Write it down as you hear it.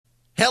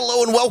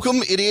Hello and welcome.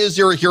 It is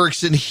Eric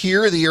Erickson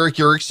here, the Eric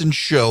Erickson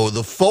Show.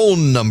 The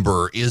phone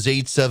number is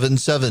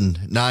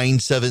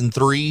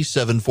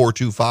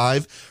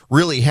 877-973-7425.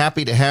 Really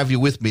happy to have you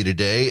with me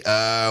today.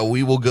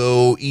 We will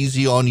go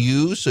easy on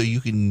you so you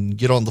can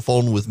get on the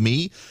phone with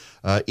me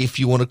if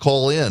you want to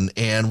call in,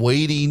 and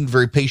waiting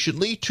very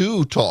patiently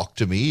to talk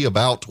to me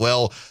about,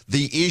 well,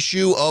 the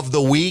issue of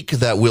the week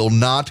that will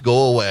not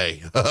go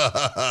away.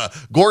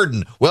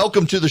 Gordon,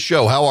 welcome to the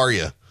show. How are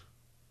you?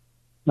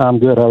 I'm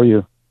good. How are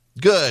you?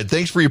 Good.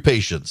 Thanks for your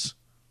patience.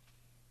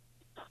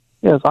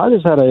 Yes, I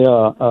just had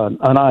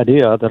an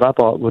idea that I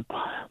thought would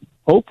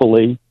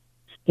hopefully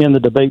end the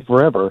debate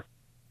forever.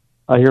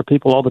 I hear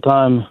people all the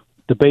time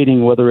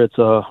debating whether it's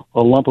a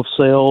lump of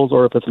cells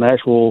or if it's an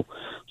actual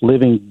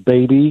living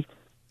baby.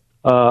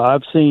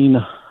 I've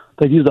seen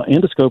they've used an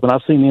endoscope, and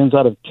I've seen the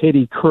inside of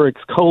Katie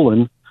Couric's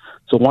colon.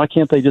 So why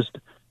can't they just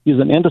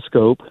use an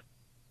endoscope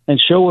and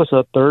show us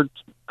a third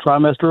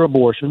trimester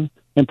abortion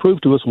and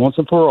prove to us once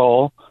and for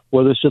all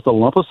whether it's just a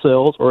lump of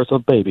cells or it's a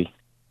baby?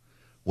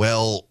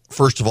 Well,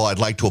 first of all, I'd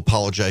like to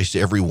apologize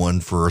to everyone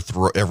for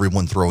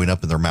everyone throwing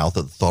up in their mouth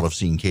at the thought of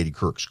seeing Katie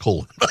Couric's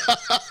colon.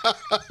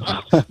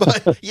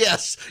 But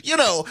yes,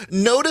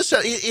 notice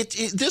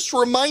this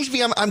reminds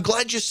me, I'm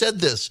glad you said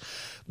this,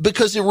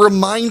 because it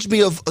reminds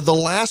me of the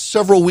last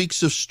several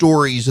weeks of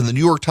stories in the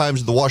New York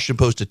Times and the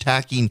Washington Post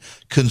attacking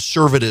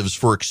conservatives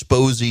for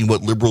exposing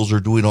what liberals are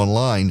doing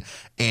online.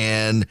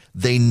 And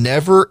they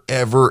never,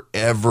 ever,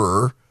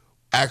 ever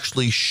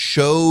actually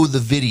show the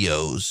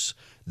videos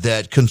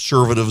that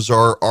conservatives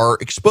are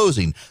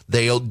exposing.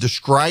 They'll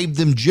describe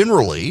them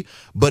generally,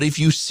 but if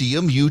you see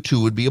them, you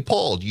too would be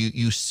appalled.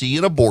 You see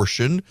an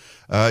abortion,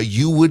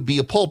 you would be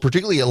appalled,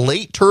 particularly a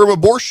late-term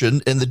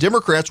abortion, and the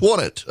Democrats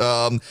want it.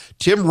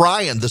 Tim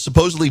Ryan, the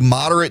supposedly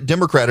moderate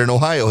Democrat in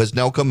Ohio, has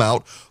now come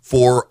out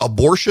for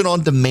abortion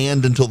on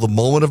demand until the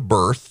moment of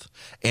birth,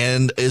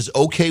 and is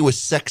okay with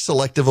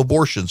sex-selective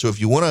abortion. So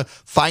if you want to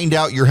find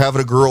out you're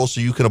having a girl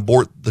so you can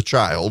abort the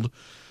child,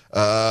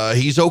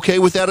 he's okay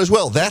with that as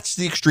well. That's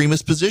the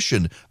extremist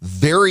position.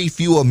 Very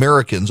few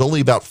Americans,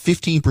 only about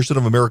 15%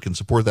 of Americans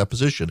support that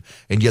position.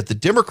 And yet the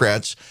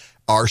Democrats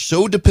are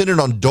so dependent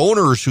on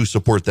donors who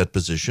support that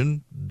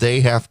position,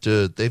 they've got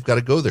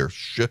to go there.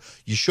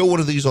 You show one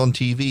of these on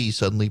TV,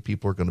 suddenly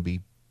people are going to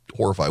be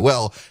horrified.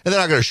 Well, and they're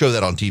not going to show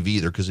that on TV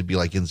either, because it'd be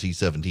like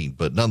NC-17.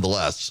 But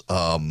nonetheless,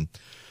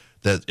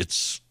 that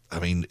it's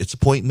a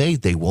point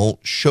made. They won't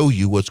show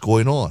you what's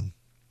going on.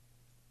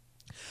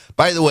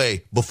 By the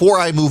way, before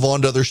I move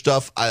on to other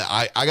stuff,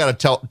 I got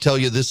to tell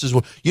you, this is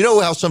what,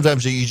 how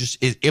sometimes you just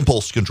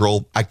impulse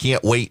control. I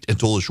can't wait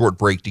until a short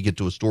break to get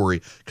to a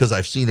story, because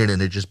I've seen it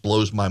and it just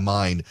blows my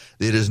mind.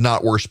 It is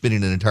not worth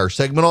spending an entire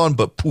segment on,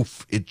 but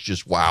poof, it's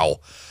just wow.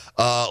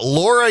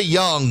 Laura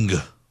Young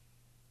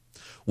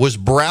was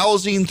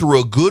browsing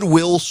through a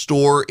Goodwill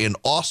store in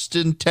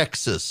Austin,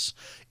 Texas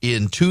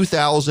in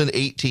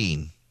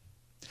 2018.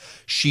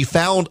 She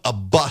found a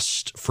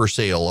bust for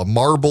sale, a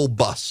marble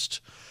bust.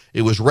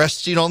 It was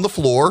resting on the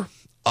floor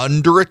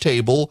under a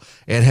table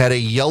and had a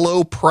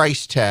yellow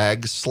price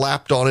tag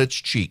slapped on its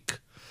cheek.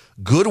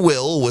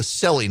 Goodwill was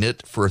selling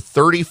it for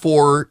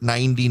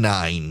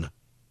 $34.99.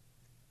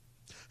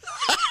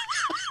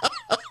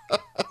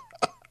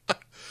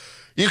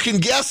 You can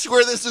guess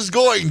where this is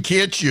going,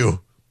 can't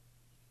you?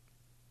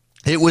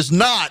 It was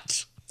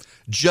not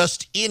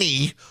just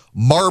any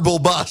marble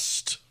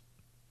bust.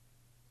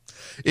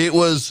 It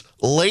was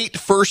late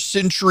 1st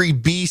century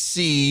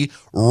BC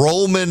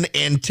Roman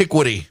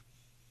antiquity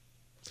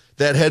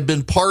that had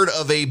been part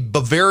of a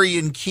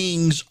Bavarian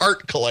king's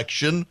art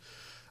collection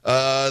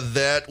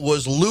that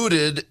was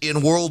looted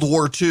in World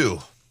War II.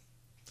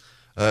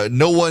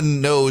 No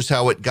one knows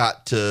how it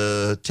got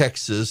to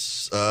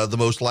Texas. The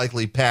most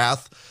likely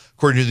path,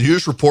 according to the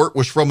news report,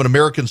 was from an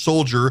American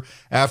soldier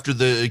after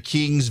the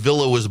king's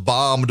villa was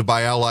bombed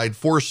by Allied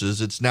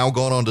forces. It's now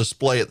gone on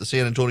display at the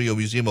San Antonio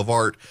Museum of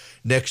Art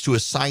next to a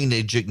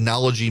signage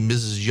acknowledging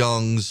Mrs.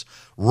 Young's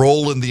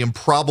role in the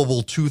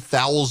improbable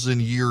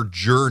 2,000-year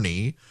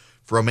journey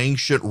from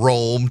ancient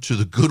Rome to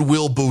the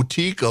Goodwill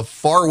boutique of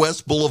Far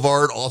West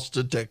Boulevard,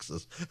 Austin,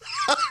 Texas.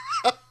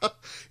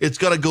 It's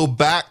going to go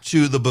back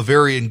to the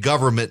Bavarian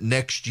government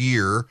next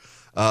year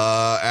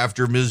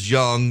after Ms.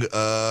 Young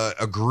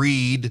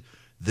agreed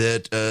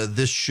that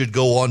this should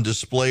go on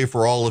display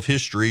for all of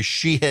history.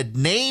 She had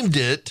named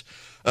it,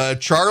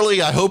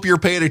 Charlie, I hope you're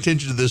paying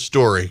attention to this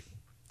story.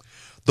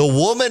 The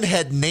woman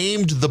had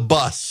named the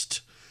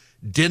bust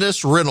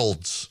Dennis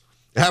Reynolds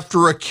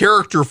after a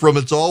character from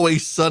It's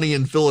Always Sunny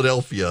in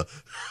Philadelphia.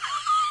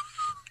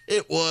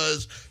 It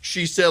was,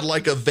 she said,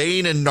 like a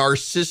vain and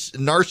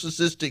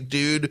narcissistic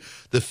dude.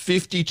 The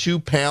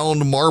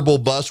 52-pound marble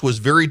bust was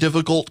very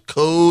difficult,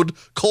 cold,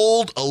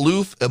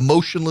 aloof,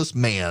 emotionless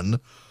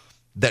man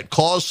that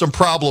caused some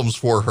problems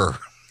for her.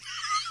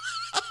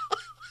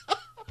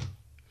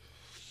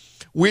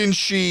 When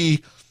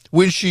she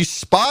When she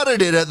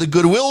spotted it at the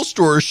Goodwill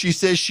store, she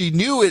says she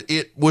knew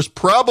it was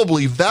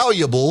probably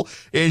valuable,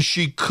 and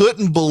she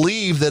couldn't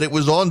believe that it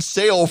was on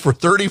sale for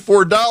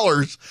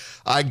 $34.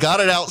 I got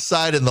it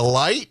outside in the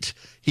light.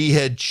 He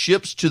had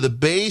chips to the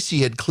base.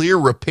 He had clear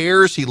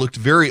repairs. He looked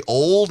very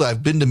old.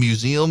 I've been to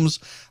museums.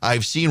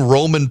 I've seen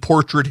Roman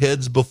portrait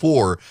heads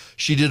before.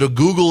 She did a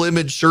Google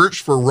image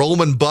search for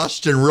Roman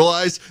bust and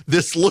realized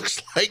this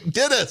looks like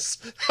Dennis.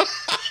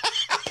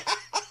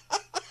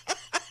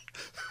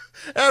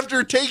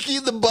 After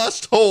taking the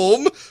bust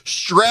home,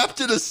 strapped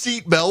in a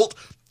seatbelt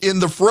in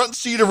the front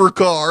seat of her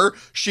car,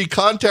 she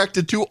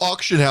contacted two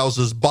auction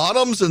houses,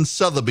 Bottoms and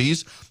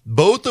Sotheby's,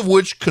 both of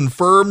which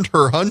confirmed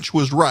her hunch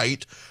was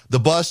right. The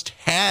bust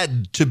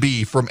had to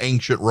be from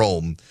ancient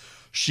Rome.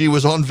 She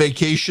was on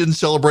vacation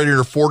celebrating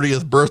her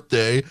 40th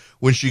birthday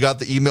when she got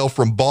the email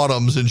from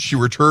Bottoms, and she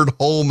returned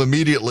home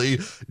immediately.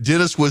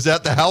 Dennis was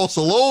at the house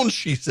alone,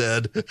 she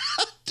said.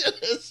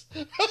 Dennis.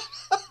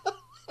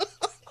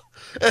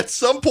 At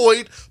some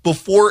point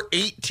before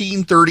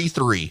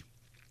 1833,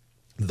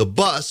 the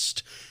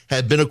bust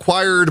had been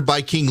acquired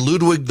by King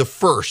Ludwig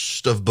I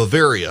of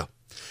Bavaria.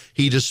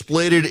 He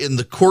displayed it in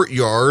the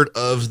courtyard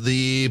of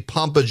the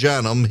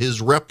Pompeianum,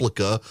 his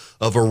replica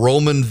of a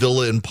Roman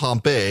villa in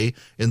Pompeii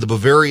in the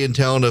Bavarian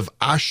town of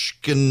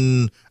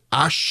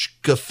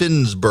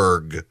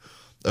Aschkefinsberg.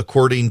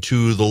 According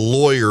to the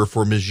lawyer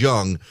for Ms.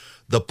 Young,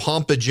 the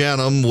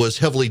Pompeianum was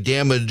heavily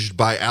damaged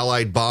by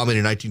Allied bombing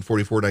in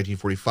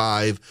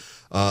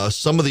 1944-1945.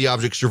 Some of the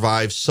objects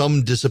survived,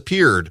 some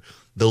disappeared.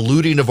 The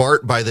looting of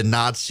art by the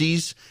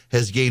Nazis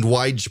has gained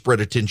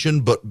widespread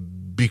attention, but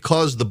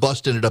because the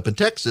bust ended up in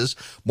Texas,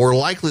 more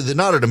likely than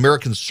not, an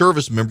American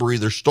service member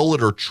either stole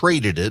it or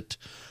traded it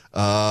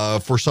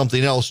for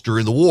something else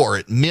during the war.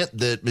 It meant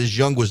that Ms.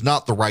 Young was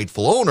not the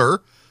rightful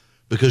owner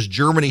because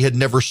Germany had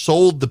never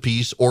sold the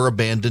piece or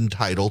abandoned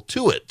title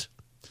to it.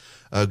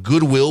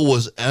 Goodwill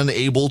was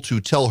unable to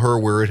tell her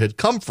where it had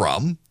come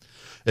from.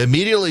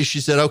 Immediately,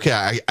 she said,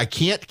 okay, I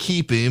can't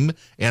keep him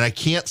and I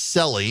can't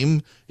sell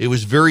him. It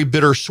was very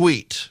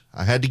bittersweet.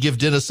 I had to give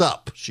Dennis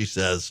up, she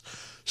says.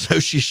 So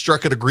she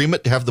struck an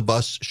agreement to have the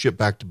bust shipped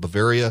back to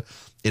Bavaria.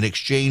 In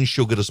exchange,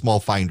 she'll get a small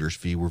finder's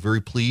fee. We're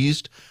very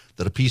pleased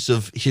that a piece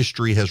of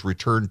history has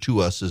returned to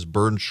us, as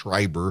Bernd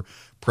Schreiber,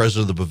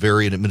 president of the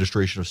Bavarian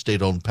Administration of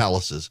State-Owned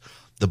Palaces.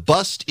 The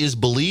bust is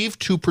believed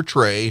to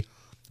portray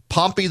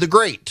Pompey the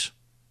Great,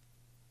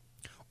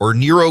 or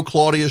Nero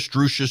Claudius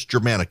Drusus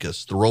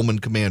Germanicus, the Roman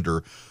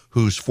commander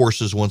whose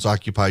forces once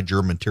occupied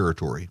German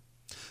territory.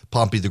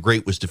 Pompey the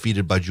Great was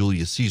defeated by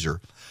Julius Caesar.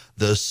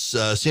 The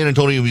San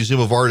Antonio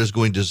Museum of Art is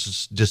going to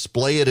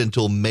display it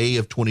until May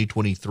of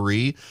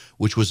 2023,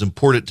 which was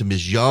important to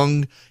Ms.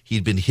 Young.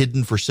 He'd been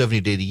hidden for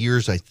 70 to 80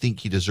 years. I think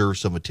he deserves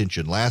some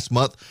attention. Last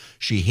month,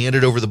 she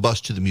handed over the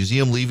bust to the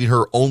museum, leaving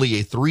her only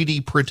a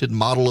 3D printed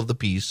model of the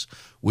piece,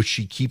 which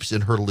she keeps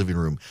in her living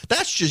room.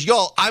 That's just,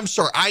 y'all, I'm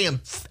sorry. I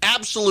am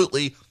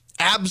absolutely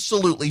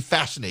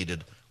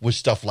fascinated with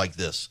stuff like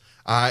this.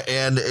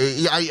 And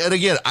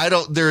again, I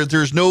don't,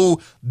 there's no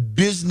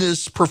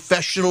business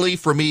professionally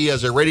for me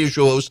as a radio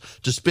show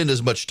host to spend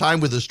as much time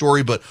with the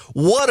story, but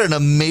what an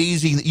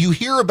amazing, you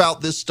hear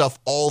about this stuff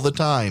all the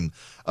time.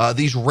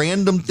 These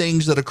random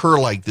things that occur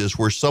like this,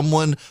 where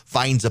someone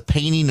finds a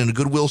painting in a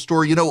Goodwill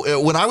store. You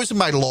know, when I was in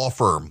my law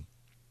firm,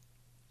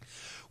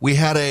 we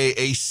had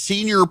a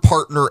senior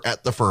partner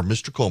at the firm,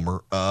 Mr.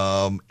 Comer,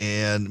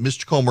 and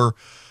Mr. Comer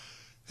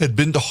had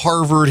been to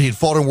Harvard. He had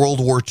fought in World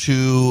War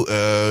II.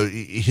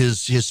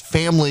 His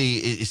family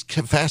is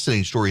a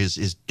fascinating story.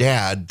 His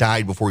dad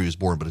died before he was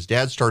born, but his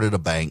dad started a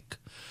bank,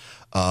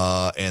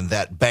 and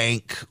that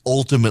bank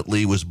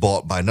ultimately was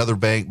bought by another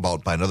bank,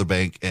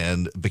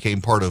 and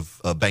became part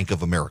of Bank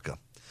of America.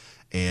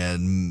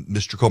 And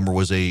Mr. Comer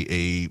was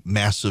a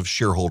massive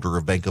shareholder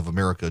of Bank of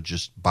America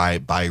just by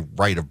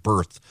right of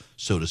birth,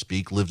 so to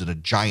speak. Lived in a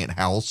giant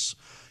house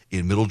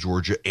in Middle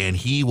Georgia, and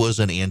he was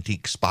an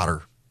antique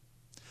spotter.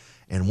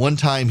 And one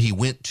time he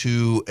went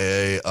to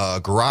a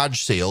garage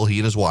sale, he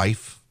and his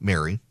wife,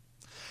 Mary,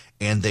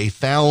 and they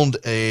found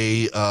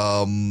it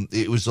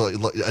was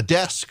a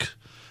desk.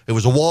 It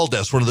was a wall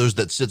desk, one of those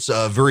that sits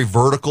very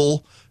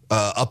vertical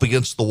up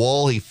against the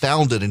wall. He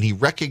found it, and he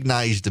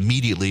recognized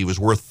immediately it was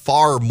worth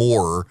far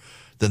more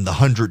than the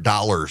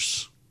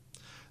 $100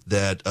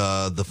 that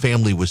the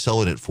family was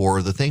selling it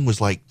for. The thing was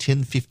like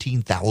 $10,000,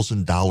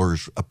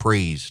 $15,000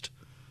 appraised.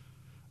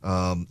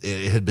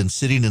 It had been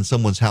sitting in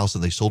someone's house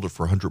and they sold it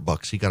for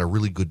 $100. He got a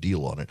really good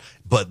deal on it.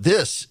 But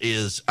this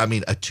is, I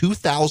mean, a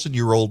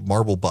 2,000-year-old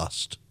marble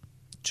bust,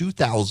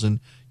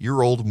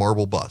 2,000-year-old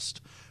marble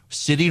bust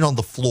sitting on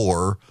the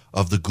floor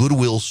of the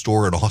Goodwill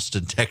store in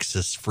Austin,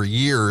 Texas for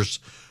years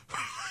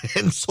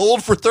and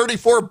sold for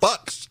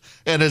 $34.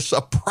 And it's a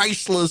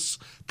priceless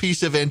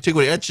piece of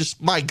antiquity. That's just,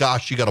 my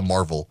gosh, you got to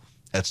marvel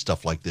at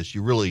stuff like this.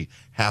 You really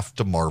have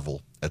to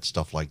marvel at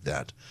stuff like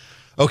that.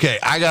 Okay,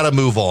 I got to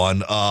move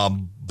on,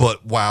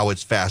 but wow,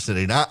 it's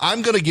fascinating.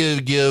 I'm going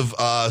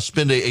to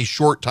spend a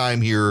short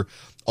time here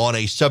on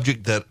a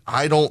subject that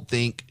I don't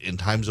think in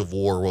times of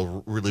war,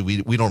 well, really,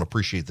 we don't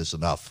appreciate this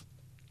enough.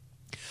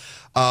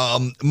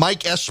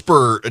 Mike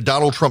Esper,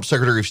 Donald Trump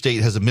Secretary of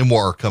State, has a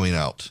memoir coming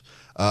out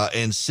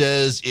and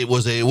says it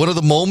was one of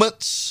the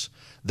moments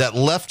that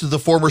left the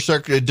former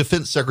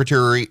defense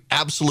secretary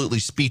absolutely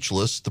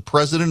speechless. The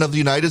president of the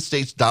United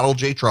States, Donald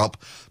J. Trump,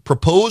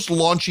 proposed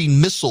launching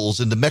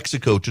missiles into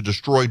Mexico to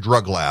destroy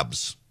drug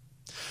labs.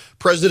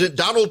 President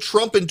Donald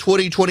Trump in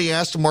 2020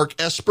 asked Mark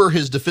Esper,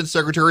 his defense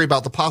secretary,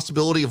 about the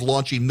possibility of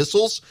launching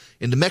missiles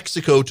into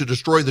Mexico to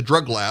destroy the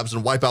drug labs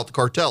and wipe out the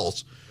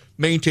cartels,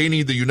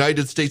 maintaining the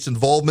United States'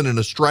 involvement in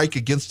a strike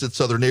against its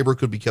southern neighbor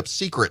could be kept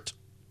secret.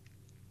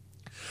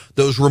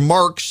 Those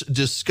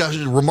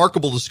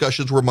remarkable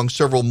discussions were among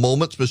several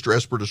moments Mr.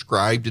 Esper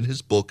described in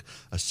his book,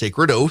 A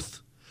Sacred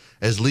Oath,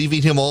 as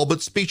leaving him all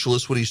but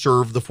speechless when he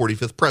served the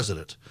 45th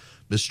president.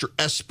 Mr.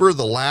 Esper,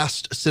 the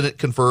last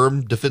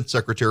Senate-confirmed defense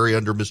secretary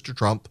under Mr.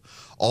 Trump,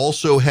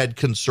 also had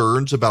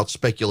concerns about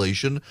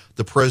speculation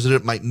the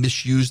president might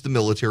misuse the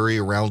military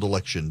around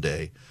Election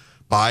Day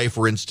by,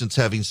 for instance,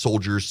 having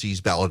soldiers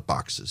seize ballot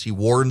boxes. He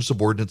warned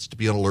subordinates to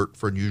be on alert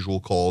for unusual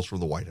calls from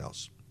the White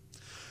House.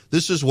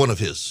 This is one of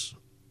his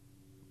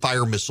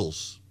fire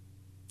missiles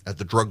at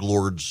the drug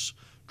lords,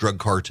 drug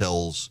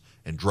cartels,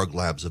 and drug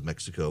labs of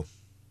Mexico.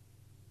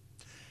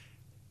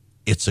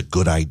 It's a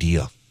good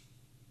idea.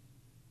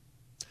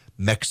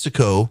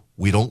 Mexico,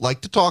 we don't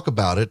like to talk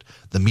about it.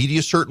 The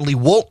media certainly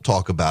won't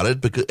talk about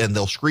it, and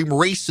they'll scream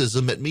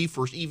racism at me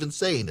for even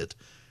saying it.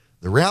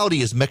 The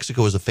reality is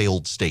Mexico is a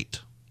failed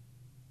state.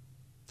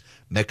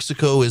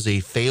 Mexico is a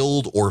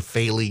failed or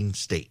failing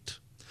state.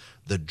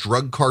 The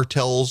drug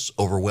cartels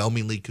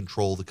overwhelmingly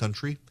control the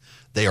country.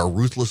 They are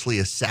ruthlessly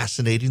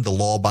assassinating the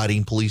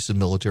law-abiding police and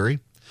military.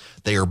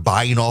 They are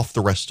buying off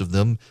the rest of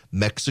them.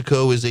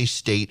 Mexico is a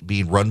state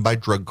being run by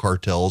drug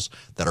cartels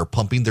that are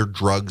pumping their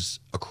drugs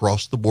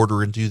across the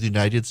border into the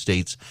United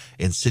States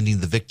and sending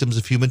the victims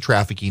of human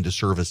trafficking to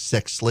serve as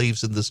sex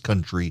slaves in this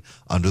country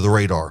under the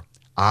radar.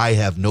 I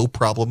have no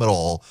problem at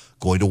all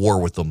going to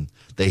war with them.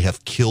 They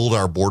have killed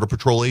our Border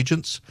Patrol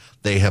agents.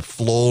 They have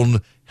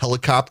flown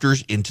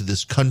helicopters into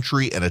this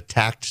country and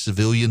attacked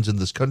civilians in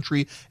this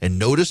country. And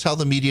notice how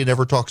the media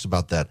never talks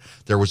about that.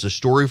 There was a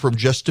story from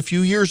just a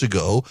few years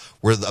ago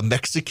where a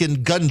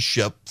Mexican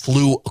gunship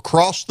flew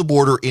across the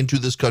border into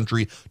this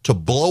country to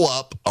blow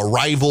up a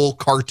rival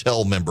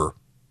cartel member.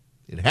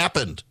 It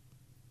happened.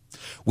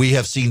 We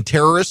have seen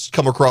terrorists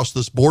come across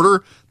this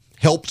border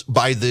helped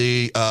by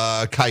the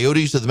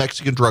coyotes of the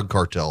Mexican drug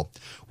cartel.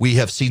 We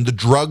have seen the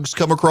drugs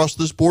come across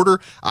this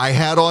border. I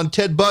had on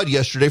Ted Budd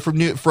yesterday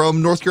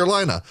from North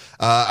Carolina.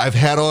 I've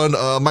had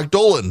on Mike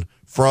Dolan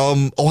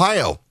from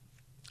Ohio.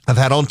 I've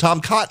had on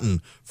Tom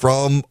Cotton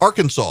from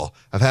Arkansas.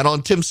 I've had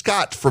on Tim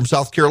Scott from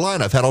South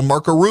Carolina. I've had on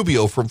Marco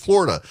Rubio from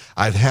Florida.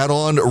 I've had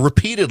on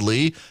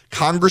repeatedly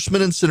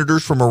congressmen and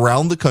senators from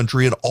around the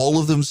country, and all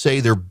of them say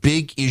their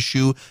big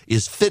issue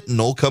is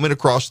fentanyl coming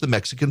across the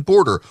Mexican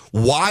border.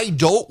 Why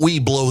don't we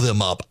blow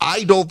them up?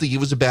 I don't think it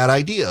was a bad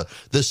idea.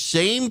 The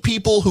same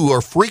people who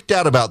are freaked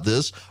out about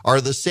this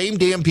are the same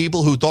damn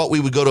people who thought we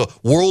would go to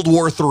World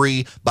War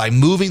III by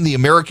moving the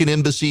American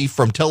embassy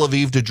from Tel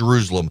Aviv to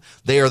Jerusalem.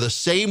 They are the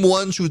same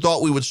ones who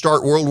thought we would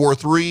start World War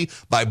III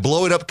by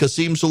blowing up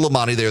Qasem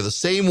Soleimani. They're the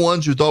same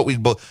ones who thought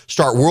we'd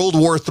start World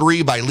War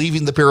III by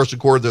leaving the Paris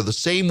Accord. They're the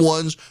same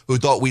ones who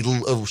thought we'd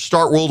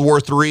start World War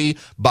III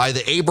by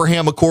the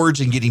Abraham Accords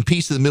and getting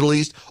peace in the Middle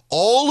East.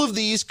 All of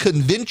these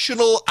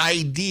conventional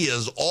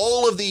ideas,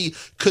 all of the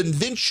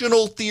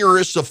conventional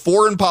theorists of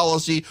foreign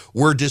policy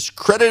were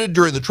discredited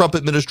during the Trump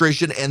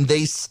administration, and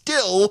they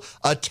still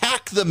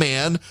attack the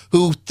man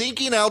who,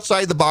 thinking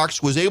outside the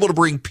box, was able to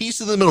bring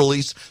peace in the Middle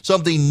East,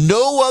 something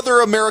no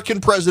other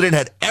American president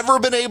had ever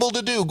been able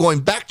to do, going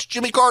back to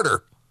Jimmy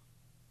Carter.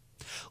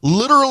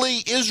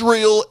 Literally,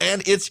 Israel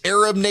and its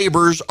Arab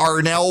neighbors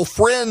are now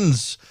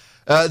friends.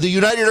 The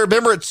United Arab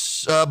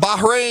Emirates,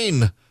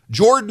 Bahrain,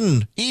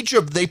 Jordan,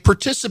 Egypt, they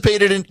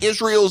participated in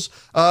Israel's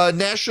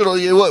national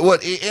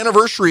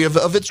anniversary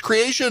of its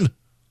creation.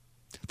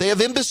 They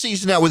have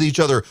embassies now with each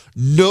other.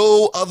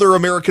 No other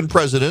American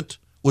president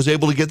was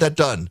able to get that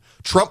done.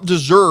 Trump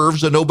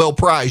deserves a Nobel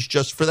Prize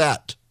just for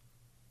that.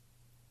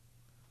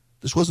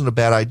 This wasn't a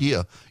bad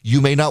idea.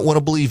 You may not want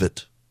to believe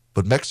it,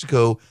 but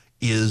Mexico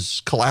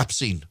is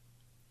collapsing.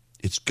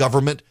 Its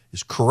government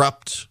is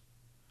corrupt.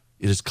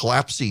 It is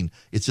collapsing.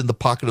 It's in the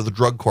pocket of the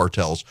drug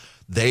cartels.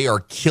 They are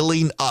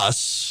killing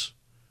us.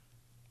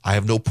 I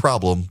have no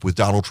problem with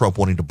Donald Trump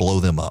wanting to blow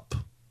them up.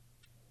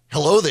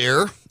 Hello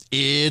there.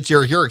 It's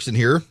Eric Erickson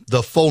here.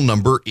 The phone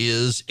number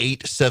is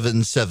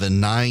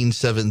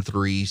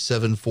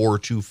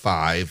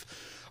 877-973-7425.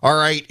 All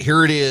right,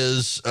 here it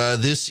is.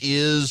 This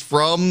is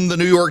from the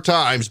New York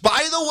Times.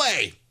 By the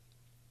way,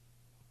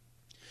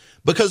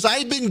 because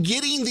I've been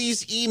getting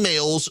these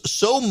emails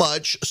so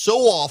much,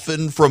 so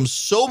often from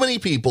so many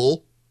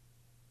people,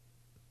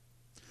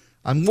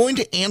 I'm going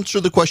to answer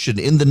the question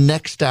in the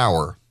next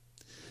hour.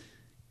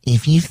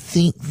 If you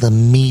think the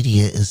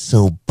media is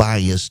so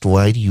biased,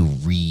 why do you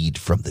read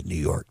from the New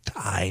York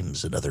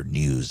Times and other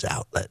news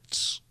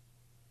outlets?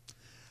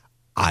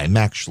 I'm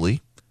actually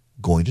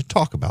going to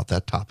talk about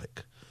that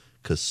topic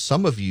because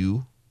some of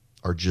you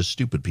are just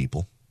stupid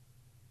people.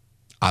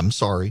 I'm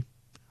sorry.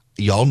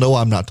 Y'all know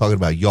I'm not talking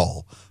about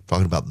y'all. I'm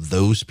talking about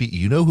those people.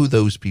 You know who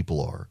those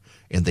people are.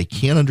 And they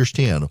can't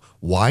understand,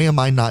 why am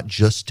I not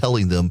just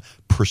telling them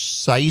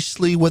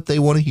precisely what they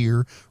want to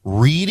hear,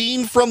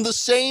 reading from the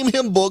same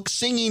hymn book,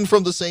 singing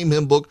from the same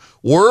hymn book,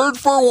 word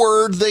for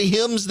word, the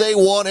hymns they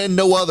want and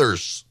no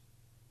others.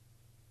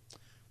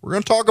 We're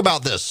going to talk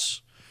about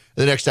this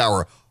in the next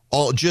hour,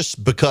 all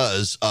just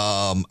because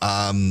yeah.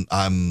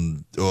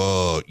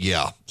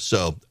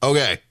 So,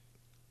 okay.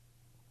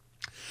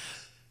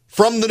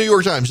 From the New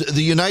York Times,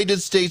 the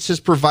United States has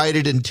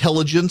provided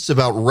intelligence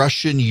about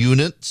Russian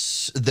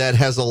units that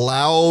has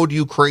allowed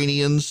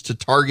Ukrainians to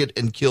target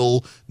and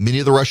kill many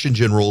of the Russian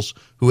generals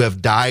who have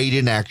died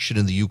in action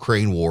in the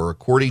Ukraine war,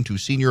 according to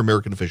senior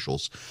American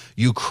officials.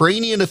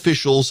 Ukrainian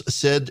officials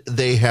said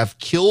they have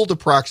killed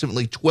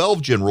approximately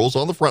 12 generals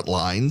on the front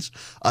lines,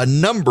 a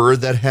number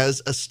that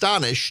has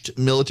astonished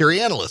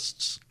military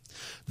analysts.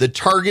 The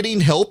targeting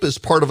help is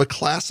part of a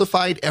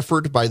classified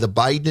effort by the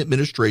Biden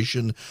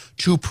administration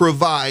to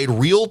provide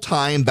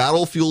real-time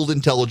battlefield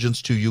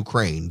intelligence to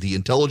Ukraine. The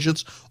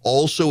intelligence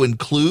also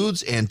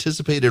includes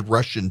anticipated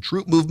Russian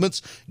troop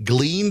movements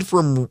gleaned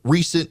from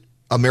recent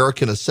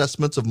American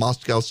assessments of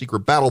Moscow's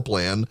secret battle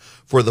plan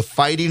for the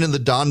fighting in the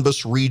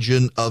Donbas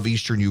region of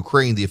eastern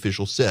Ukraine, the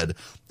official said.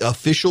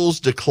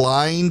 Officials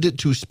declined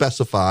to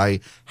specify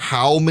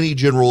how many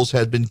generals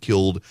had been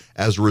killed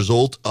as a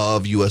result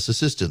of U.S.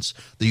 assistance.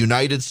 The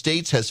United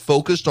States has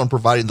focused on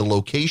providing the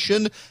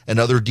location and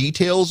other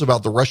details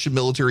about the Russian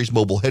military's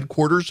mobile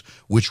headquarters,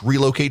 which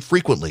relocate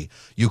frequently.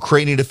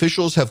 Ukrainian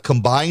officials have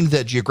combined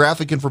that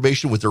geographic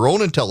information with their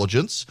own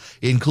intelligence,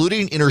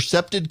 including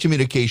intercepted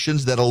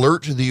communications that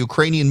alert the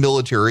Ukrainian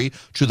military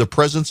to the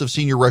presence of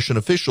senior Russian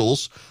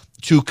officials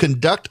to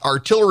conduct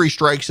artillery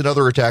strikes and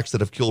other attacks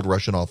that have killed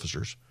Russian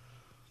officers.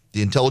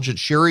 The intelligence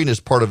sharing is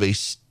part of a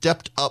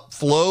stepped-up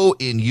flow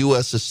in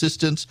U.S.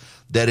 assistance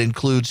that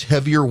includes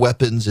heavier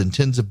weapons and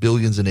tens of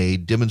billions in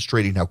aid,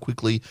 demonstrating how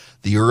quickly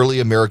the early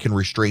American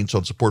restraints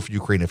on support for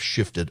Ukraine have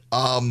shifted.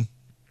 I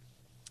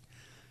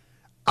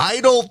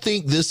don't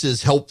think this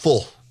is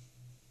helpful.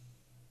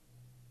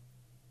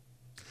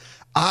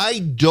 I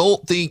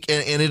don't think,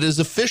 and it is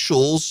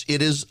officials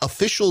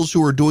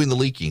who are doing the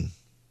leaking.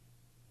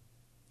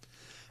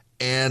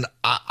 And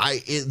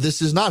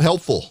this is not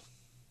helpful.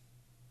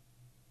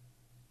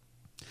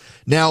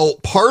 Now,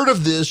 part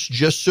of this,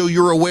 just so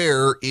you're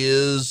aware,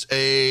 is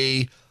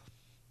an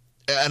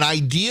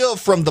idea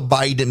from the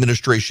Biden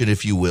administration,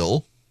 if you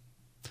will,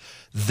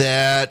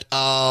 that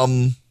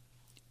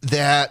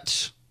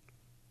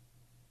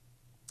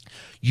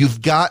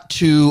you've got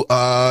to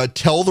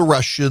tell the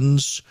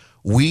Russians,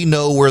 we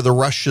know where the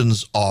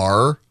Russians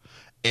are.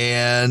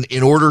 And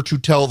in order to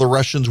tell the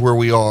Russians where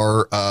we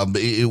are,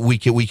 we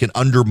can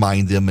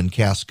undermine them and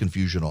cast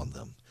confusion on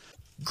them.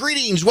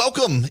 Greetings,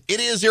 welcome. It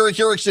is Eric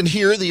Erickson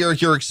here, the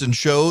Eric Erickson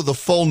Show. The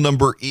phone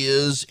number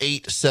is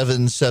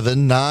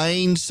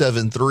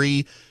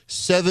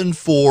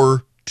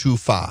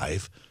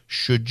 877-973-7425.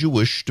 Should you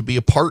wish to be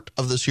a part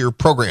of this here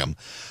program.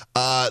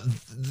 I'm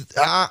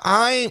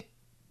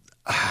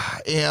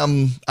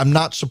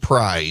not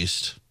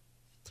surprised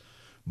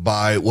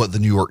by what the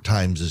New York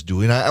Times is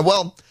doing.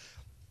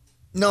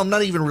 No, I'm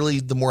not even really,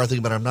 the more I think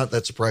about it, I'm not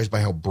that surprised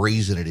by how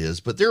brazen it is.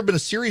 But there have been a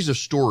series of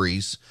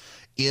stories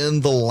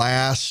in the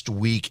last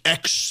week,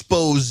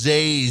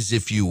 exposés,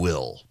 if you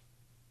will,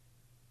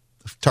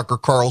 of Tucker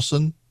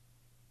Carlson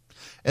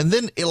and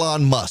then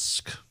Elon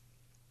Musk.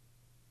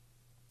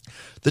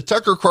 The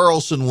Tucker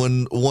Carlson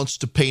one wants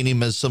to paint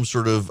him as some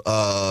sort of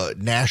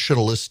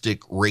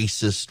nationalistic,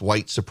 racist,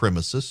 white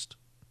supremacist.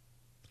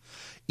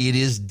 It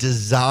is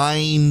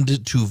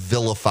designed to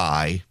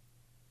vilify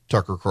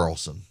Tucker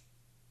Carlson.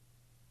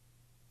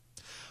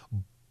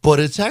 But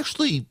it's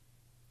actually,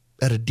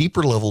 at a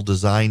deeper level,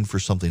 designed for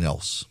something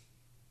else.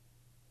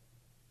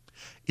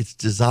 It's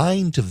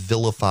designed to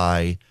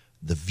vilify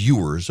the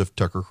viewers of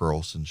Tucker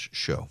Carlson's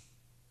show.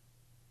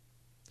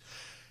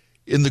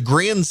 In the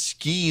grand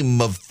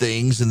scheme of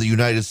things in the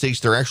United States,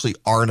 there actually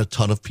aren't a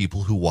ton of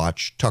people who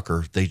watch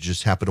Tucker. They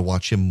just happen to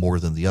watch him more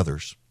than the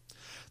others.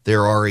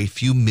 There are a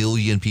few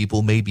million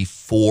people, maybe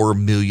 4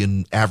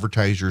 million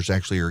advertisers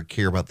actually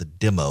care about the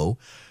demo.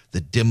 The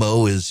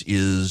demo is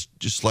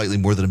just slightly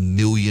more than 1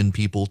 million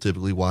people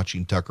typically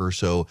watching Tucker.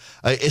 So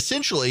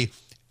essentially,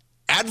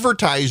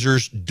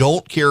 advertisers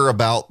don't care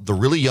about the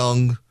really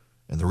young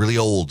and the really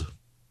old.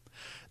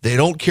 They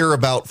don't care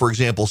about, for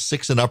example,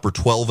 6 and up or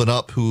 12 and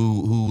up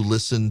who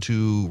listen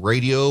to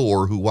radio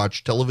or who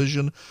watch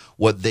television.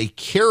 What they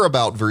care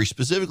about very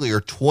specifically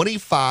are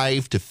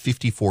 25 to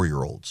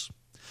 54-year-olds.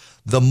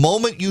 The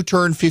moment you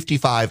turn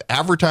 55,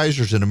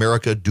 advertisers in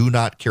America do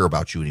not care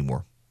about you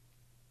anymore.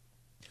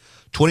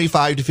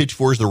 25 to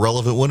 54 is the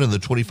relevant one, and the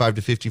 25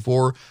 to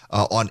 54,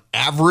 on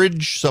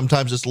average,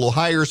 sometimes it's a little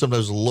higher,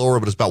 sometimes a little lower,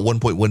 but it's about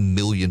 1.1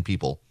 million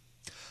people.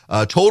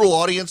 Total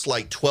audience,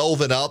 like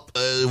 12 and up,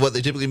 what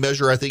they typically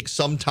measure, I think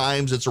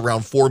sometimes it's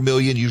around 4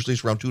 million, usually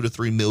it's around 2 to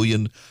 3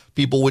 million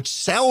people, which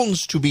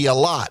sounds to be a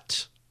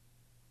lot.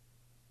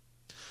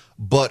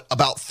 but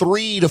about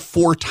 3 to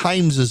 4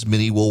 times as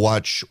many will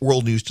watch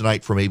World News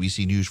Tonight from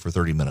ABC News for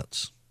 30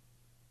 minutes.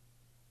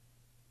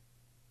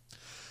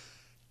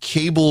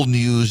 Cable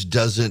news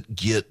doesn't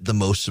get the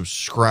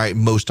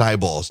most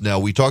eyeballs. Now,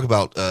 we talk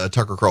about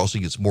Tucker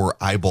Carlson gets more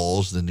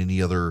eyeballs than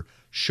any other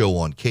show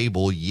on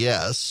cable.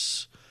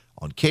 Yes,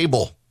 on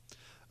cable.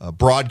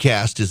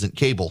 Broadcast isn't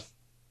cable.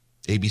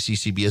 ABC,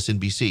 CBS,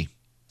 NBC,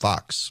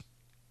 Fox.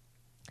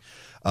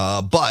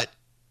 But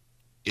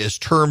as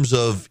terms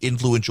of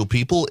influential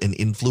people and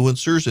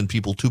influencers and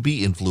people to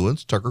be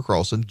influenced, Tucker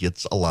Carlson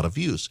gets a lot of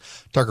views.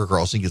 Tucker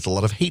Carlson gets a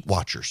lot of hate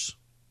watchers.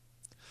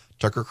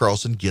 Tucker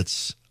Carlson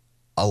gets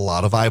a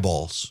lot of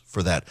eyeballs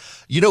for that.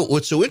 You know,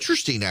 what's so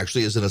interesting,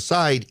 actually, as an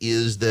aside,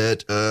 is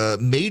that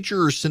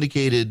major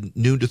syndicated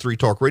noon to 3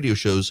 talk radio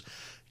shows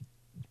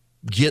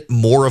get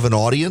more of an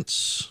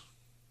audience.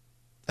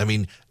 I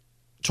mean,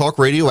 talk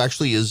radio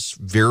actually is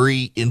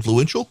very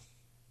influential,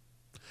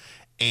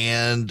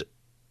 and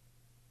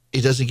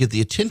it doesn't get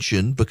the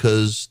attention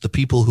because the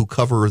people who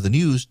cover the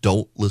news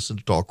don't listen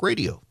to talk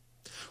radio.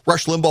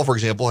 Rush Limbaugh, for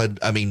example, had,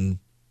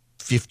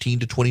 15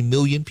 to 20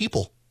 million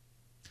people.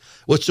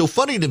 What's so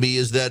funny to me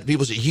is that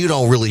people say, you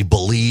don't really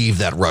believe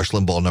that Rush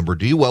Limbaugh number,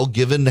 do you? Well,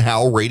 given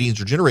how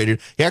ratings are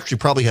generated, he actually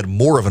probably had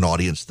more of an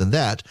audience than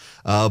that.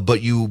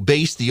 But you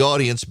base the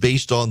audience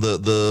based on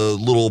the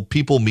little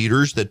people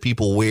meters that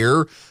people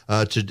wear.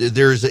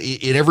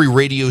 In every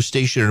radio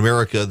station in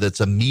America that's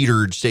a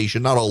metered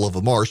station, not all of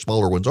them are,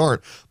 smaller ones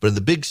aren't, but in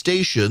the big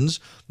stations,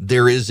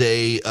 there's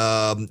a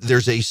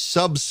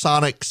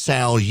subsonic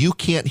sound. You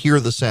can't hear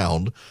the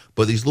sound,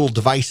 but these little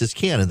devices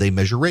can, and they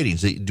measure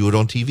ratings. They do it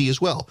on TV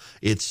as well.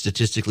 It's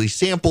statistically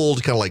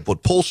sampled, kind of like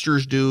what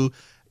pollsters do.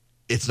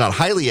 It's not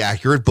highly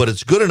accurate, but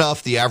it's good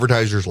enough. The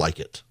advertisers like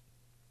it.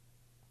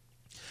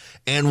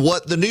 And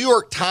what the New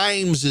York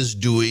Times is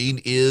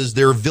doing is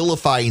they're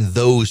vilifying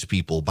those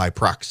people by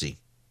proxy.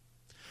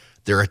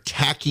 They're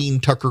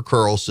attacking Tucker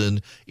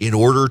Carlson in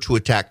order to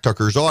attack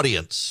Tucker's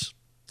audience.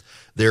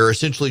 They're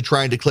essentially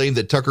trying to claim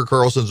that Tucker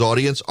Carlson's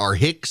audience are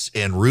hicks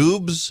and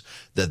rubes,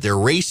 that they're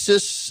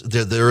racists,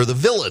 they're the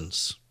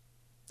villains.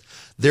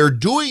 They're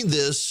doing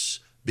this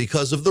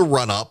because of the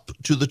run-up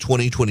to the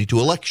 2022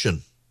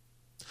 election.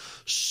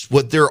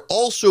 What they're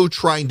also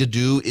trying to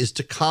do is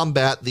to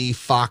combat the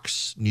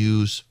Fox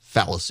News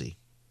fallacy.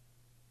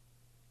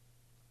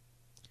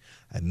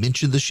 I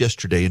mentioned this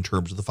yesterday in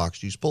terms of the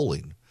Fox News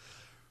polling.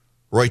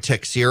 Roy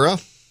Teixeira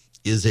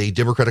is a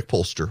Democratic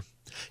pollster.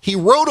 He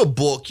wrote a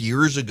book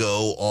years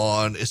ago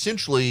on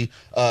essentially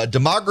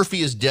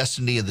demography is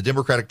destiny and the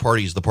Democratic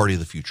Party is the party of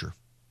the future.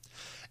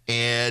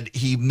 And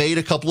he made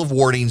a couple of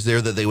warnings there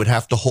that they would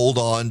have to hold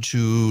on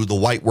to the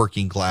white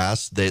working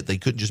class, that they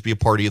couldn't just be a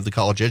party of the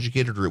college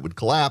educated or it would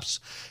collapse.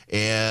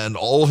 And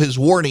all of his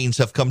warnings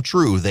have come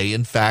true. They,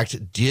 in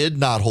fact, did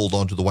not hold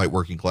on to the white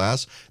working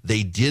class.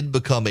 They did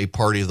become a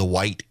party of the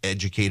white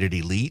educated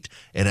elite.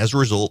 And as a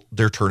result,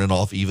 they're turning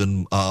off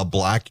even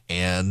black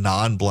and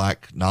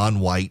non-black,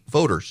 non-white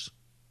voters.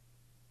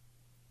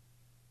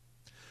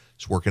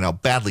 It's working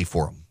out badly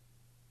for them.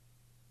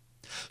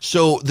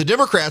 So the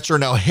Democrats are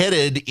now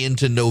headed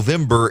into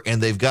November,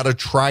 and they've got to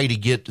try to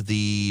get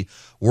the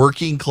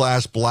working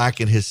class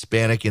black and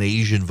Hispanic and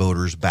Asian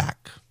voters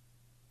back.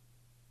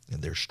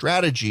 And their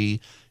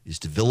strategy is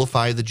to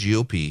vilify the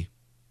GOP,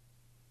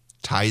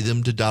 tie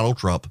them to Donald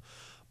Trump,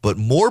 but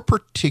more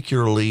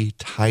particularly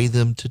tie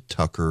them to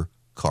Tucker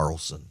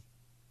Carlson.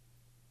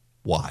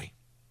 Why?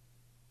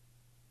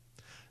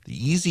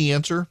 The easy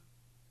answer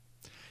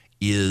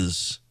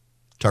is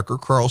Tucker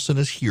Carlson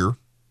is here.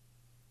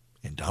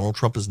 And Donald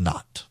Trump is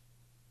not.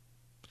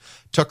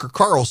 Tucker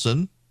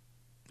Carlson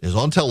is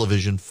on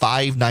television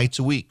 5 nights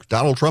a week.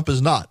 Donald Trump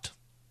is not.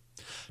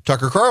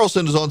 Tucker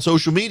Carlson is on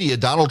social media.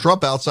 Donald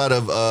Trump, outside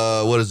of,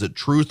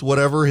 Truth,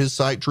 whatever, his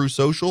site, Truth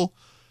Social.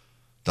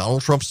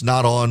 Donald Trump's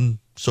not on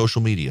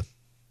social media.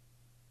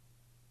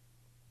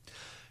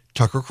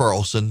 Tucker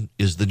Carlson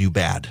is the new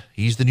bad.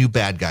 He's the new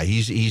bad guy.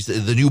 He's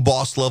the new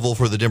boss level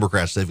for the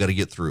Democrats they've got to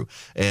get through.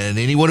 And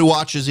anyone who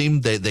watches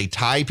him, they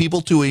tie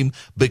people to him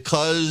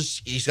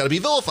because he's got to be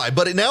vilified.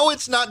 But now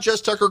it's not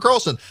just Tucker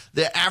Carlson.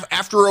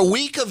 After a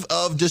week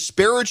of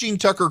disparaging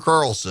Tucker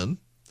Carlson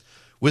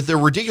with their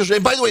ridiculous,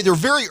 and by the way, they're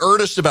very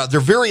earnest about it.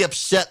 They're very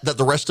upset that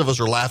the rest of us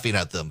are laughing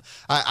at them.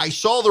 I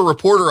saw the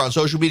reporter on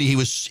social media. He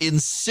was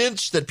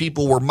incensed that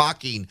people were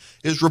mocking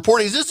his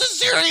reporting. Is this a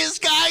serious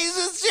guy? Is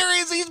this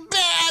serious? He's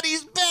bad.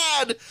 He's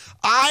bad.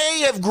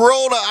 I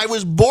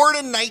was born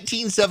in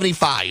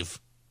 1975.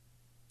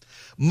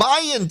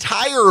 My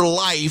entire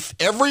life,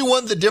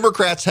 everyone the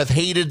Democrats have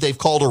hated, they've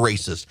called a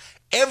racist.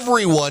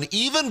 Everyone,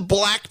 even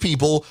black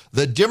people,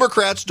 the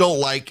Democrats don't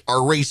like are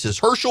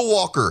racist. Herschel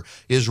Walker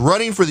is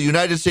running for the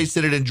United States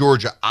Senate in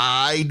Georgia.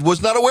 I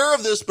was not aware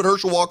of this, but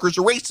Herschel Walker is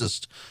a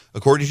racist,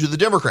 according to the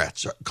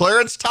Democrats.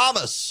 Clarence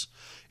Thomas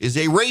is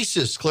a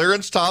racist.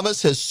 Clarence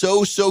Thomas has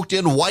so soaked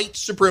in white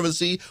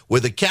supremacy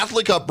with a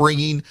Catholic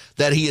upbringing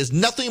that he is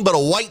nothing but a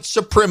white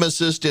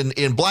supremacist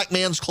in black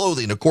man's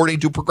clothing, according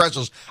to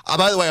progressives.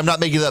 By the way, I'm not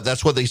making it up.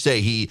 That's what they say.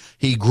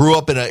 He grew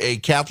up in a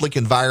Catholic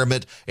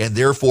environment, and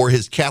therefore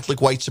his Catholic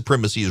white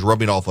supremacy is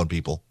rubbing off on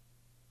people.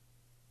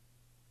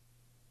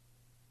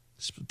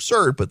 It's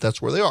absurd, but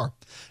that's where they are.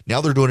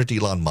 Now they're doing it to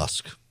Elon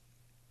Musk.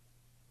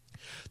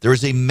 There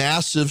is a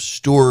massive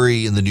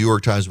story in the New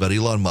York Times about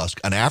Elon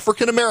Musk, an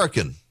African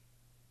American,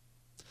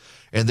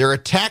 and they're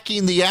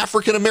attacking the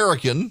African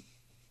American.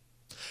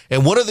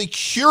 And one of the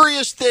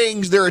curious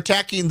things they're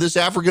attacking this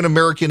African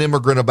American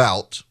immigrant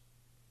about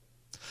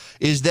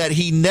is that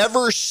he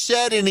never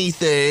said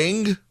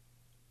anything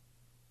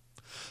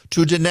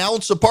to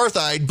denounce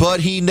apartheid, but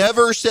he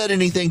never said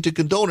anything to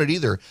condone it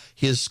either.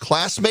 His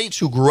classmates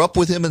who grew up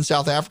with him in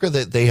South Africa,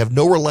 they have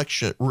no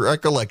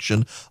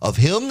recollection of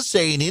him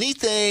saying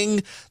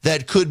anything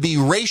that could be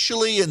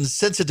racially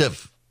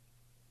insensitive.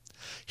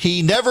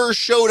 He never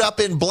showed up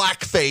in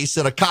blackface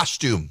in a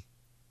costume.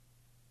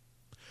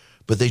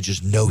 But they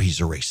just know he's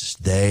a racist.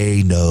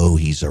 They know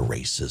he's a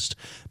racist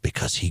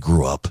because he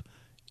grew up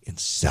in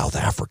South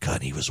Africa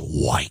and he was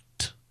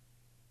white.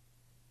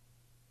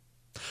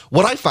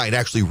 What I find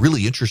actually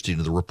really interesting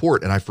in the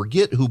report, and I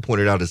forget who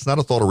pointed out, it's not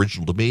a thought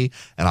original to me,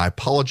 and I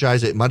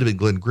apologize. It might have been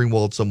Glenn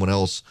Greenwald, someone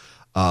else.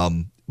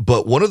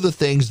 But one of the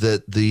things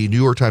that the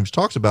New York Times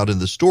talks about in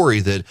the story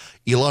that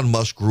Elon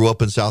Musk grew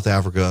up in South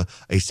Africa,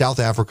 a South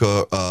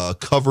Africa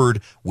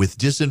covered with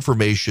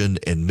disinformation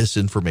and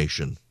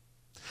misinformation.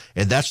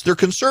 And that's their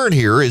concern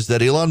here, is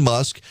that Elon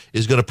Musk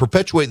is going to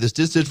perpetuate this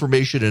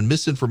disinformation and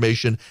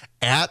misinformation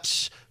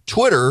at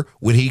Twitter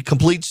when he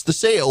completes the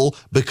sale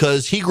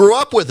because he grew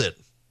up with it.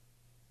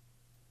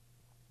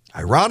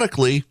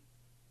 Ironically,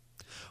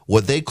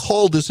 what they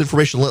call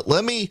disinformation,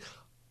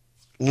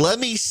 let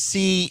me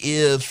see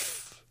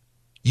if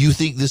you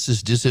think this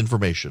is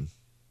disinformation.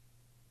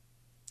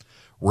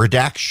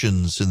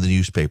 Redactions in the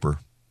newspaper.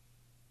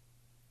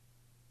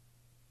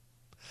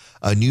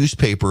 A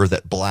newspaper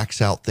that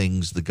blacks out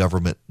things the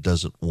government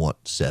doesn't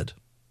want said.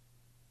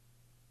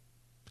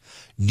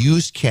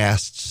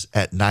 Newscasts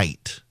at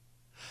night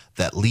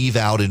that leave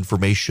out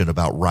information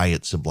about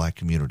riots in black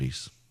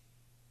communities.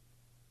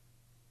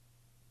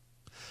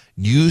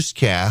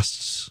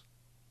 Newscasts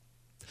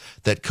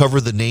that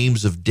cover the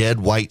names of dead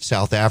white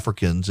South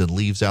Africans and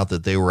leaves out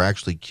that they were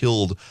actually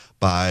killed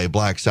by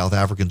black South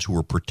Africans who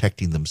were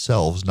protecting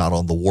themselves, not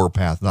on the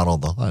warpath, not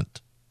on the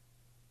hunt.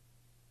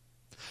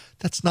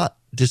 That's not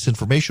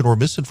disinformation or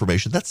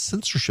misinformation. That's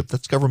censorship.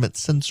 That's government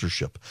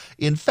censorship.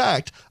 In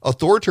fact,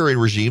 authoritarian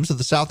regimes, and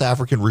the South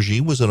African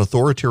regime was an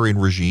authoritarian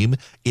regime,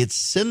 it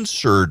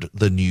censored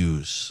the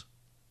news.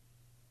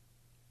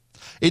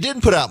 It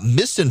didn't put out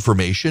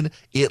misinformation.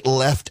 It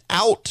left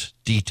out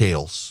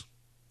details.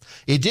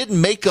 It didn't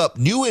make up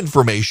new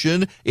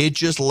information. It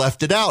just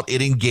left it out.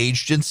 It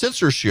engaged in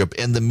censorship,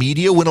 and the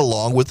media went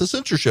along with the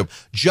censorship,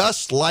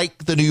 just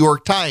like the New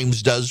York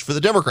Times does for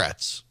the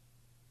Democrats.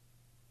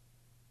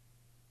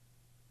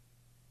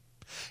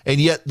 And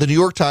yet the New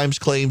York Times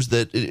claims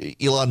that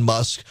Elon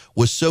Musk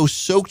was so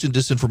soaked in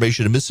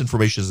disinformation and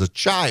misinformation as a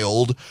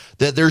child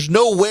that there's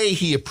no way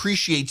he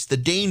appreciates the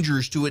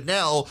dangers to it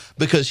now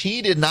because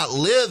he did not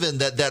live in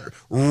that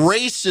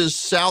racist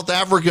South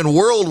African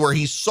world where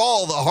he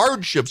saw the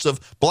hardships of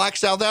black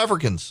South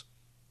Africans.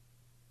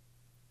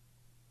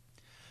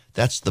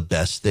 That's the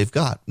best they've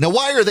got. Now,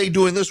 why are they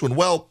doing this one?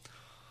 Well,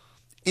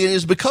 it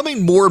is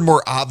becoming more and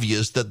more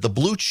obvious that the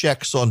blue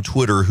checks on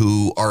Twitter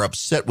who are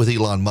upset with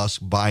Elon Musk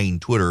buying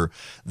Twitter,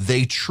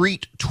 they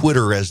treat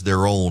Twitter as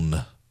their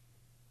own.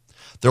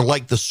 They're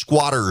like the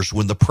squatters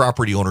when the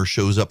property owner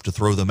shows up to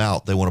throw them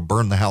out. They want to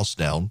burn the house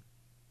down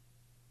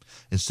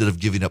instead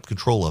of giving up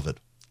control of it.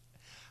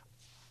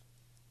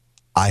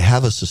 I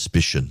have a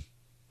suspicion.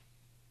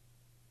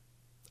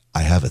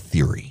 I have a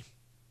theory.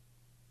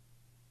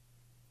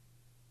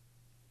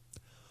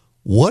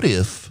 What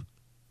if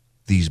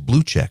these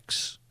blue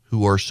checks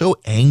who are so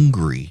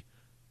angry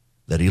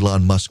that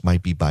Elon Musk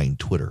might be buying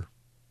Twitter,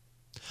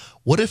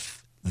 what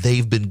if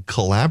they've been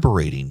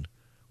collaborating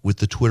with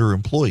the Twitter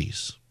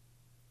employees?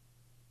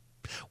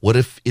 What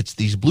if it's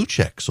these blue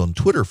checks on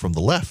Twitter from the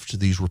left,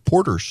 these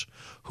reporters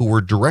who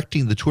were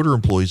directing the Twitter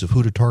employees of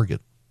who to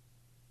target,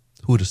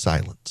 who to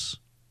silence,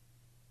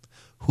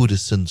 who to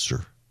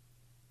censor?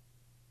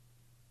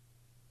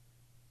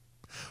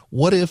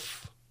 What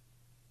if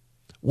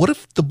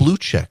the blue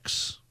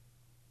checks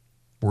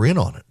were in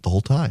on it the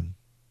whole time?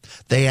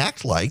 They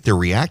act like they're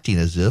reacting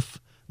as if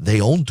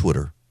they own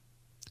Twitter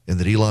and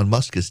that Elon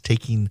Musk is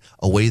taking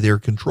away their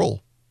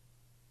control.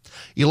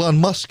 Elon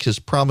Musk has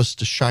promised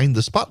to shine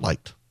the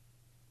spotlight.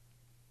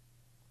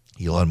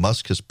 Elon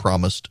Musk has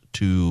promised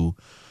to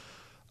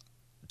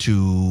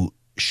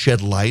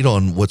shed light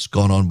on what's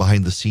gone on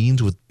behind the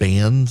scenes with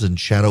bans and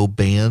shadow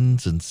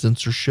bans and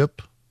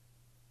censorship.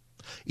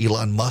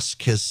 Elon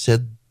Musk has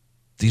said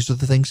these are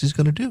the things he's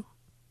going to do.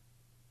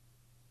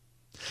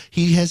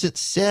 He hasn't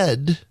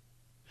said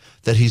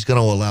that he's going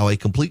to allow a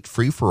complete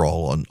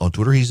free-for-all on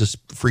Twitter. He's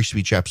a free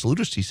speech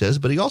absolutist, he says,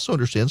 but he also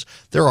understands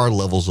there are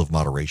levels of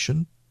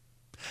moderation.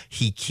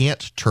 He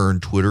can't turn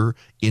Twitter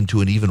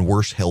into an even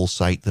worse hell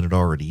site than it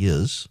already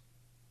is.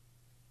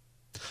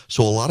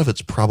 So a lot of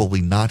it's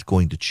probably not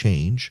going to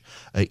change.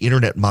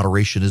 Internet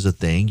moderation is a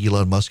thing.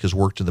 Elon Musk has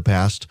worked in the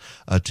past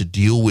to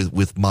deal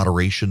with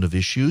moderation of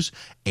issues.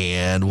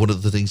 And one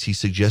of the things he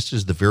suggested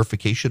is the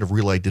verification of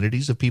real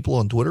identities of people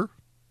on Twitter.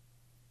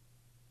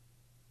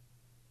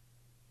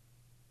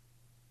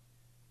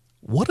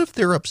 What if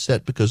they're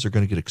upset because they're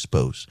going to get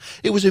exposed?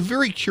 It was a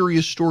very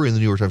curious story in the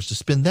New York Times to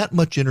spend that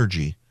much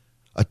energy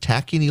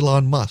attacking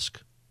Elon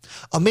Musk.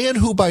 A man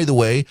who, by the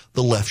way,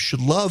 the left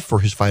should love for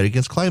his fight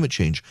against climate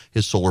change.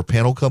 His solar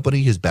panel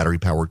company, his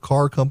battery-powered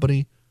car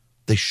company,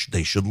 they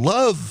should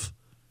love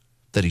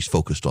that he's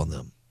focused on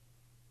them.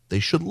 They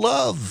should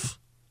love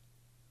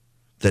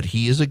that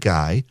he is a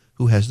guy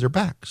who has their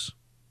backs.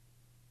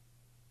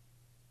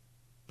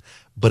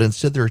 But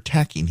instead they're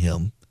attacking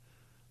him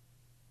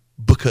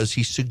because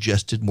he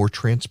suggested more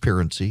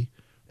transparency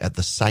at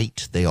the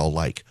site they all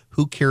like.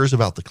 Who cares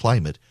about the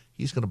climate?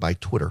 He's going to buy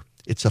Twitter.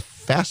 It's a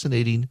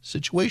fascinating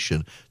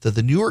situation that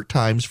the New York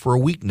Times for a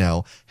week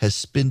now has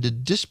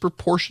spent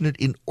disproportionate,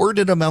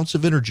 inordinate amounts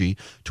of energy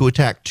to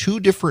attack two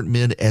different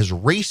men as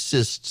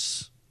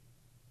racists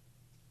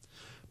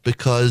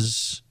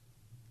because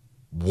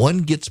one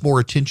gets more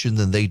attention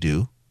than they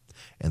do,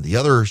 and the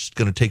other is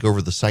going to take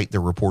over the site their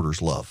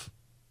reporters love.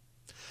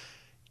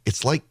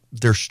 It's like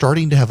they're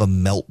starting to have a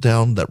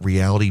meltdown that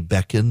reality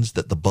beckons,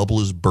 that the bubble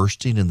is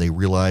bursting, and they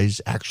realize,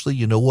 actually,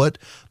 you know what?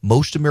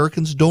 Most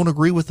Americans don't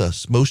agree with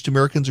us. Most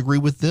Americans agree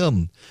with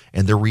them,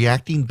 and they're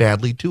reacting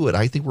badly to it.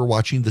 I think we're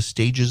watching the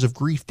stages of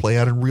grief play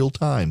out in real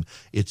time.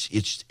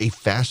 It's a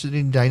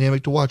fascinating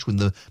dynamic to watch when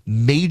the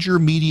major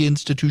media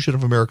institution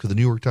of America, the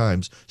New York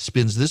Times,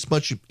 spends this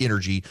much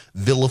energy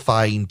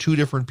vilifying two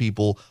different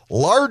people,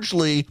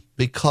 largely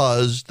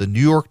because the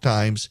New York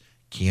Times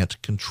can't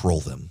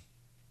control them.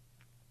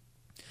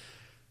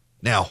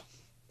 Now,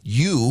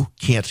 you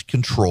can't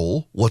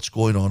control what's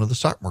going on in the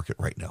stock market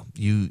right now.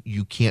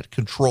 You can't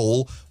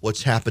control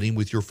what's happening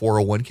with your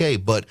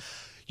 401k. But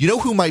you know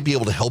who might be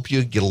able to help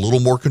you get a little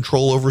more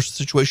control over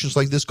situations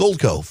like this?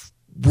 Goldco.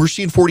 We're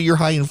seeing 40-year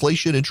high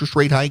inflation, interest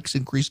rate hikes,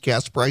 increased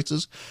gas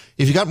prices.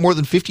 If you got more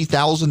than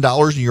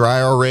 $50,000 in your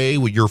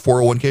IRA with your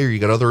 401k, or you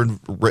got other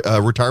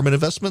retirement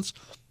investments,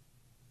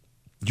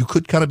 you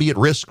could kind of be at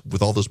risk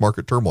with all this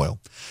market turmoil.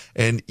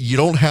 And you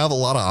don't have a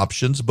lot of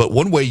options, but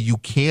one way you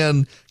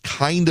can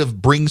kind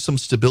of bring some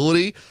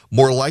stability,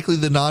 more likely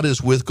than not,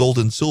 is with gold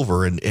and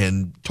silver.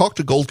 And talk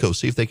to Goldco,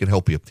 see if they can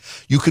help you.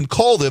 You can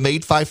call them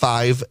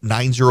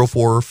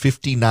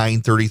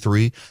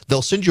 855-904-5933.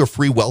 They'll send you a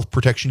free wealth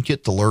protection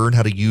kit to learn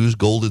how to use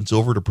gold and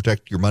silver to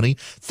protect your money.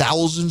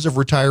 Thousands of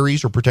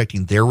retirees are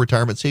protecting their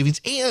retirement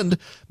savings, and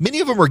many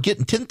of them are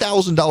getting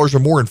 $10,000 or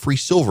more in free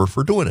silver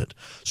for doing it.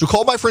 So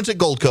call my friends at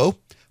Goldco.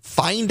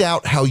 Find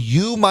out how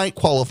you might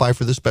qualify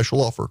for this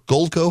special offer.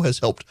 Goldco has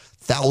helped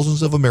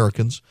thousands of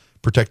Americans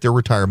protect their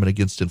retirement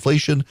against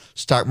inflation,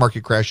 stock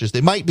market crashes.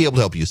 They might be able to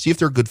help you. See if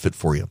they're a good fit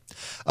for you.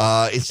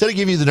 Instead of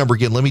giving you the number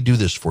again, let me do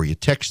this for you.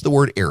 Text the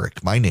word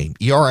Eric, my name,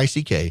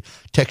 E-R-I-C-K.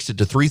 Text it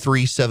to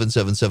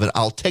 33777.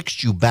 I'll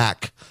text you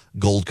back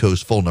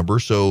Goldco's phone number.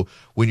 So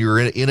when you're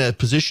in a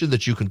position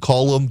that you can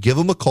call them, give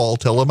them a call,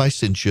 tell them I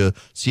sent you,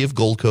 see if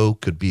Goldco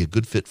could be a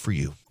good fit for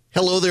you.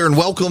 Hello there and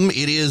welcome.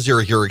 It is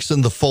Eric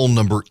Erickson. The phone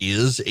number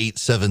is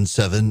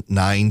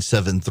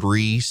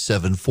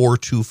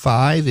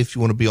 877-973-7425 if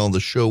you want to be on the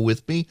show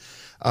with me.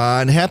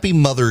 And happy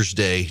Mother's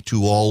Day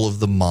to all of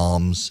the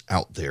moms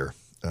out there.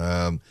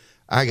 I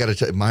got to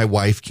tell you, my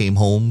wife came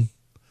home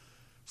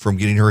from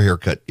getting her hair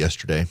cut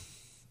yesterday,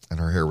 and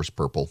her hair was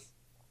purple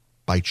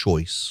by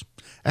choice.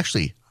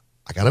 Actually,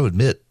 I got to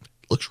admit,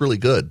 it looks really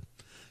good.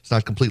 It's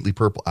not completely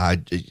purple.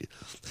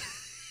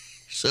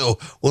 So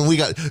when we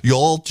got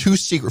y'all, two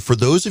secret, for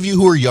those of you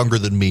who are younger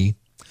than me,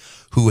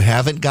 who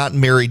haven't gotten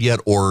married yet,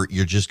 or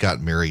you're just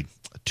gotten married,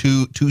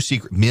 two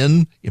secret,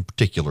 men in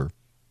particular,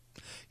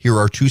 here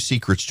are two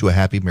secrets to a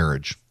happy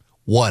marriage.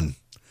 1,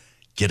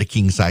 get a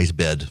king size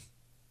bed.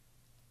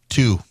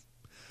 2,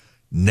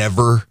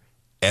 never,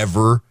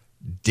 ever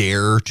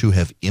dare to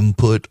have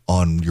input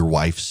on your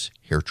wife's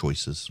hair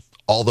choices.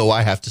 Although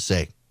I have to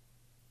say,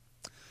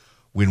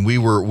 when we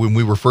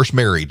were first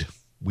married,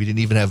 we didn't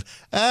even have,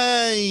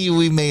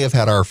 we may have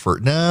had our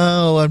first,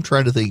 no, I'm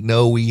trying to think.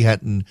 No,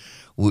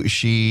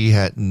 she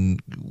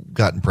hadn't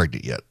gotten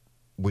pregnant yet.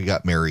 We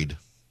got married.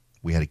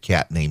 We had a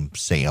cat named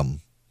Sam.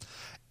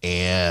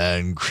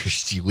 And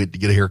Christy went to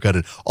get a haircut.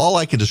 And all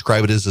I can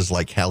describe it is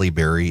like Halle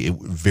Berry.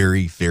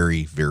 Very,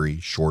 very,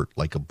 very short,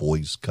 like a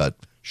boy's cut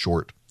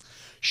short.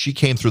 She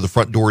came through the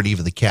front door and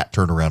even the cat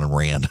turned around and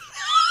ran.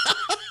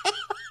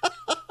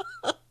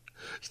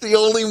 The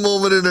only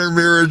moment in our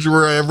marriage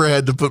where I ever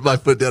had to put my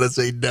foot down and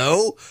say,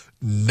 no.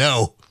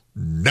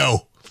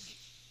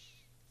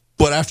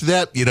 But after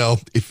that,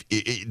 if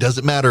it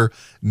doesn't matter,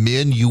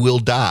 men, you will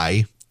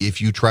die if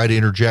you try to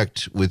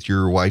interject with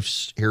your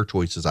wife's hair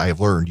choices, I have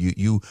learned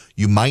you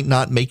might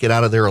not make it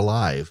out of there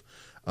alive.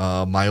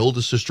 My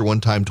oldest sister one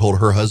time told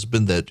her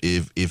husband that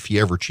if he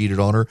ever cheated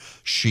on her,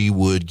 she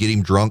would get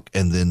him drunk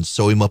and then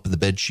sew him up in the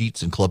bed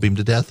sheets and club him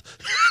to death.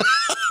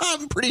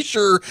 I'm pretty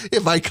sure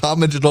if I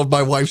commented on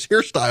my wife's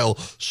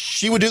hairstyle,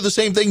 she would do the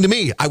same thing to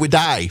me. I would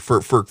die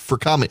for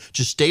comment.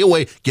 Just stay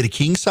away, get a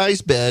king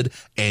size bed,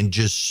 and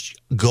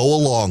just go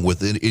along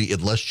with it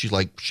unless she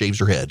like shaves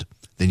her head.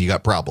 Then you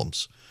got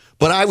problems.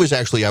 But I was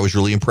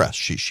really impressed.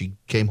 She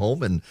came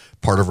home and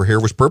part of her hair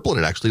was purple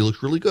and it actually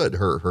looks really good.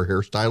 Her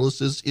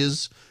hairstylist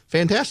is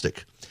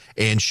fantastic.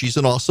 And she's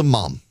an awesome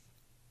mom.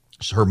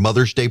 So her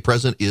Mother's Day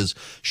present is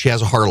she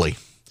has a Harley.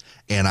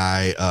 And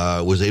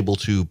I was able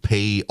to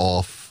pay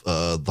off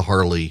the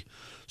Harley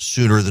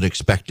sooner than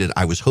expected.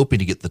 I was hoping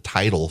to get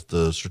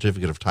the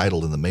certificate of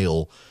title in the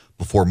mail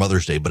before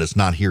Mother's Day, but it's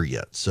not here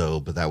yet.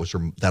 But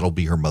that'll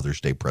be her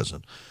Mother's Day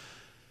present.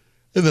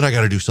 And then I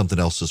got to do something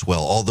else as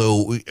well.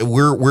 Although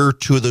we're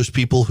two of those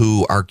people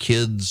who our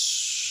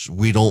kids,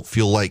 we don't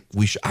feel like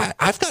we should.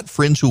 I've got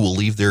friends who will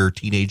leave their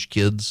teenage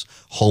kids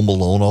home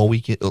alone all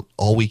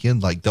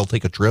weekend. Like they'll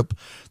take a trip.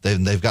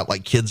 They've got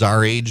like kids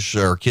our age.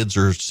 Our kids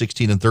are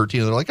 16 and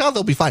 13. And they're like, oh,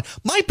 they'll be fine.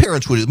 My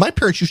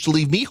parents used to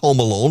leave me home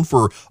alone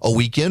for a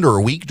weekend or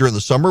a week during the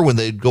summer when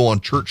they'd go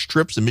on church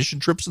trips and mission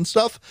trips and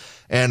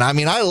stuff. And I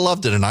mean, I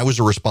loved it. And I was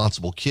a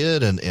responsible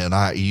kid. And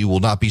you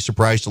will not be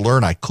surprised to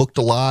learn I cooked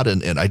a lot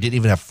and I didn't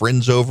even have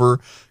friends over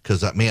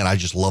because, man, I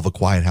just love a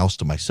quiet house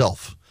to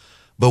myself.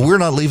 But we're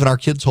not leaving our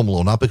kids home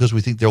alone, not because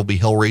we think there'll be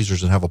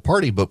hellraisers and have a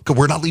party, but because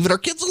we're not leaving our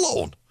kids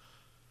alone.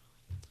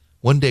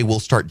 One day we'll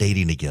start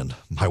dating again,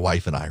 my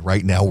wife and I.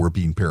 Right now we're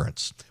being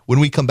parents. When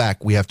we come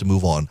back, we have to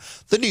move on.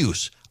 The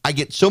news. I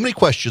get so many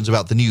questions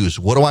about the news.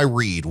 What do I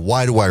read?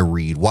 Why do I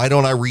read? Why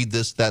don't I read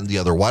this, that, and the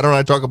other? Why don't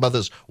I talk about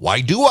this?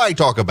 Why do I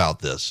talk about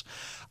this?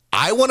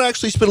 I want to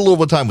actually spend a little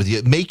bit of time with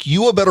you, make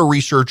you a better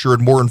researcher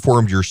and more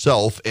informed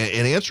yourself,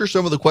 and answer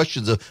some of the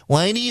questions of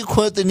why do you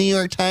quote the New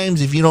York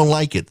Times if you don't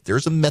like it?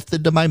 There's a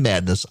method to my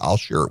madness. I'll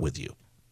share it with you.